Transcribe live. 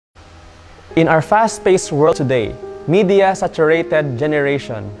In our fast-paced world today, media-saturated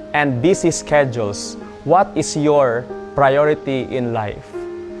generation, and busy schedules, what is your priority in life?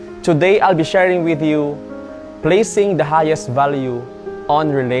 Today, I'll be sharing with you placing the highest value on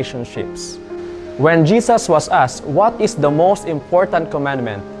relationships. When Jesus was asked, what is the most important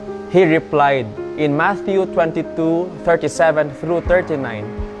commandment? He replied in Matthew 22:37 through 39,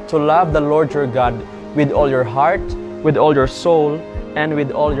 to love the Lord your God with all your heart, with all your soul, and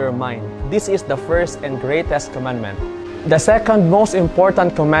with all your mind. This is the first and greatest commandment. The second most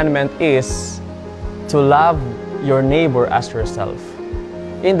important commandment is to love your neighbor as yourself.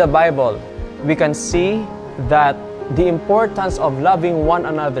 In the Bible, we can see that the importance of loving one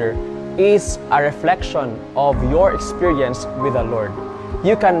another is a reflection of your experience with the Lord.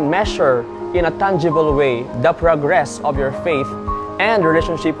 You can measure in a tangible way the progress of your faith and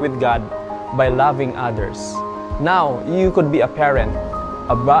relationship with God by loving others. Now, you could be a parent,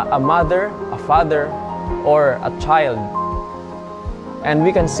 a mother, a father, or a child. And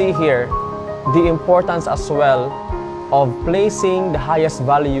we can see here the importance as well of placing the highest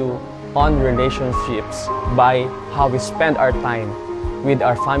value on relationships by how we spend our time with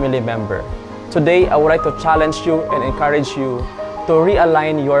our family member. Today, I would like to challenge you and encourage you to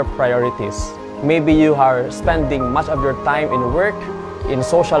realign your priorities. Maybe you are spending much of your time in work, in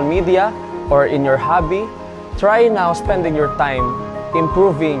social media, or in your hobby. Try now spending your time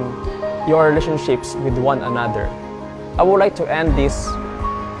improving your relationships with one another. I would like to end this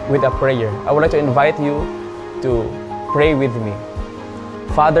with a prayer. I would like to invite you to pray with me.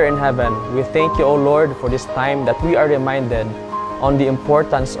 Father in heaven, we thank you, O Lord, for this time that we are reminded on the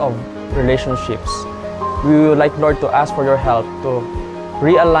importance of relationships. We would like, Lord, to ask for your help to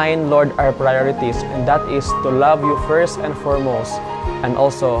realign, Lord, our priorities, and that is to love you first and foremost, and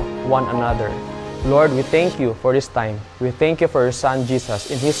also one another. Lord, we thank you for this time. We thank you for your Son, Jesus.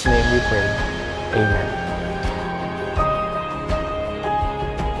 In His name we pray. Amen.